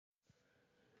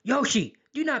Yoshi,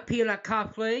 do not pee on that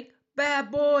cop's leg.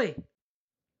 Bad boy.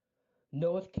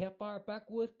 Noah's Campfire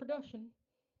Backwoods production.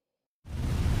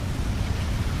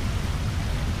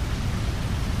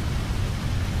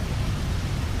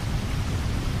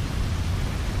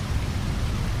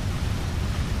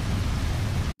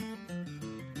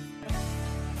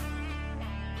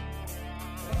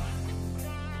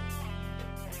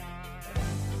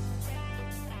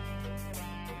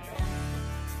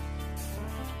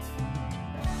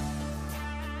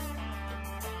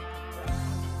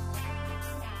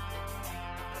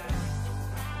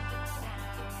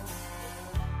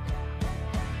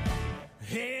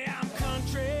 Hey, I'm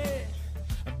country,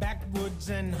 backwoods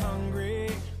and hungry.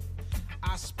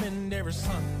 I spend every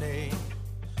Sunday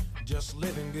just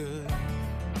living good.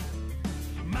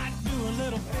 Might do a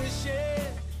little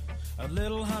fishing, a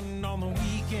little hunting on the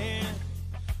weekend.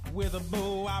 With a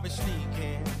bow I'll be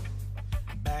sneaking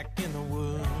back in the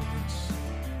woods.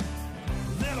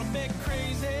 A little bit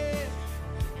crazy,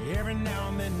 every now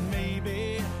and then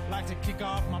maybe. Like to kick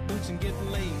off my boots and get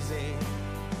lazy,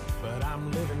 but I'm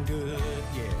living good,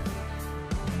 yeah.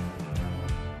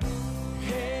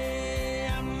 Hey,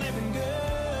 I'm living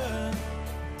good.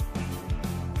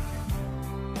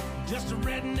 Just a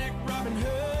redneck Robin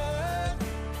Hood.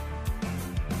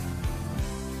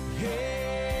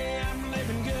 Hey, I'm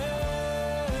living good.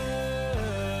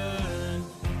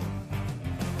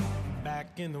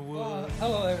 Back in the woods.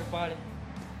 Hello everybody.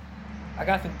 I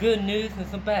got some good news and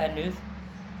some bad news.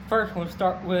 First, we'll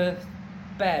start with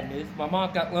bad news. My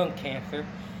mom got lung cancer.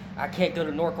 I can't go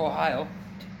to Newark, Ohio.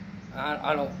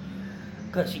 I don't,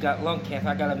 because she got lung cancer.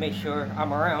 I gotta make sure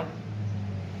I'm around.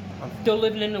 I'm still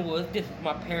living in the woods. This is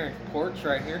my parents' porch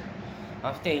right here.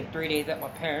 I'm staying 3 days at my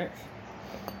parents'.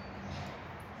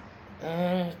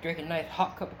 Drinking a nice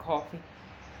hot cup of coffee.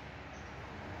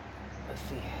 Let's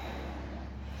see.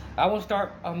 I will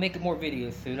start making more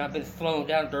videos soon. I've been slowing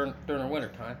down during the winter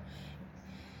time.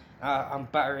 I'm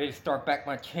about ready to start back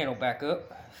my channel back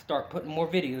up. Start putting more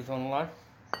videos online.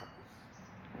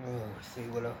 Let's see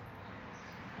what else.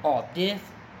 Oh, this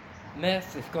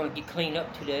mess is gonna get cleaned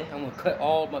up today. I'm gonna cut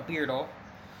all my beard off.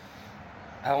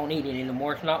 I don't need it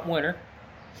anymore. It's not winter.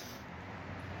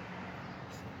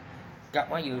 Got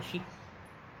my Yoshi.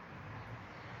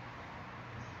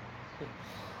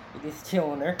 He's just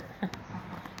chilling there.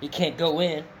 He can't go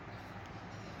in.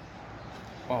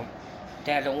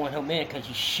 Dad don't want him in because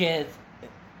he sheds.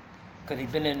 Because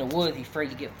he's been in the woods, he's afraid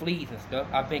to get fleas and stuff.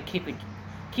 I've been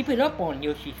keeping up on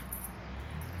Yoshi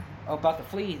about the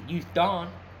fleas. Use Dawn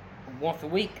once a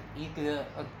week.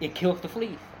 It kills the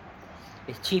fleas.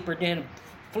 It's cheaper than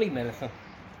flea medicine.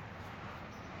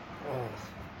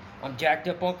 I'm jacked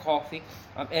up on coffee.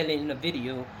 I'm editing a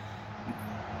video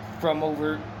from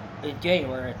over in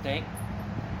January, I think.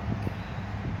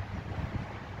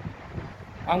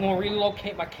 I'm gonna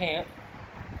relocate my camp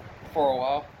for a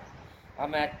while.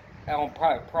 I'm on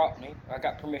private property. I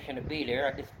got permission to be there.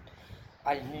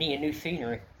 I just need a new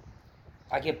scenery.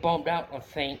 I get bummed out on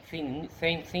same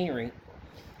scenery.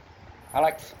 I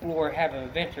like to explore, have an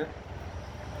adventure.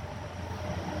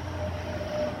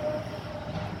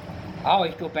 I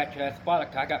always go back to that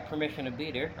spot. I got permission to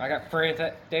be there. I got friends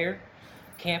there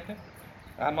camping.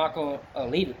 I'm not gonna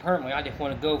leave it permanently. I just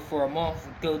want to go for a month,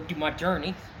 go do my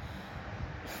journeys,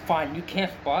 find a new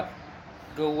camp spot,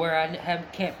 go where I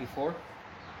haven't camped before.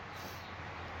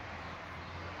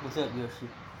 What's up, Yoshi?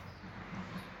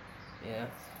 Yeah.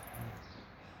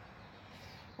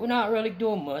 We're not really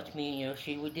doing much, me and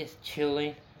Yoshi. We're just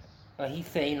chilling. He's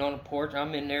sitting on the porch.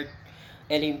 I'm in there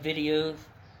editing videos.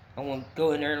 I'm gonna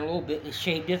go in there in a little bit to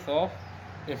shave this off.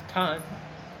 It's time.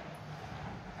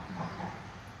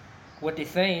 What they're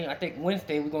saying, I think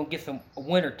Wednesday we're gonna get some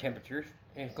winter temperatures.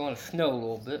 And it's gonna snow a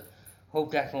little bit.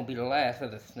 Hope that's gonna be the last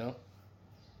of the snow.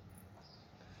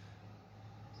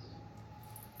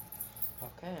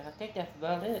 Okay, I think that's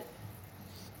about it.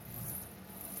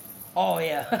 Oh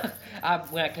yeah,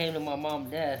 when I came to my mom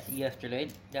and dad's yesterday,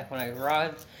 that's when I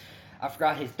arrived, I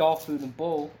forgot his dog food and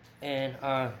bowl, and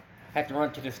had to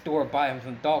run to the store buy him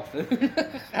some dog food.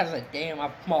 I was like, damn, I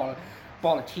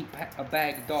bought a cheap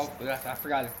bag of dog food. I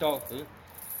forgot his dog food.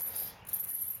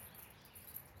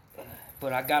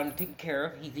 But I got him taken care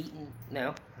of. He's eating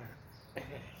now.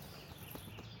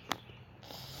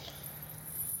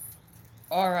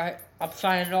 Alright, I'm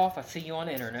signing off. I'll see you on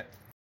the internet.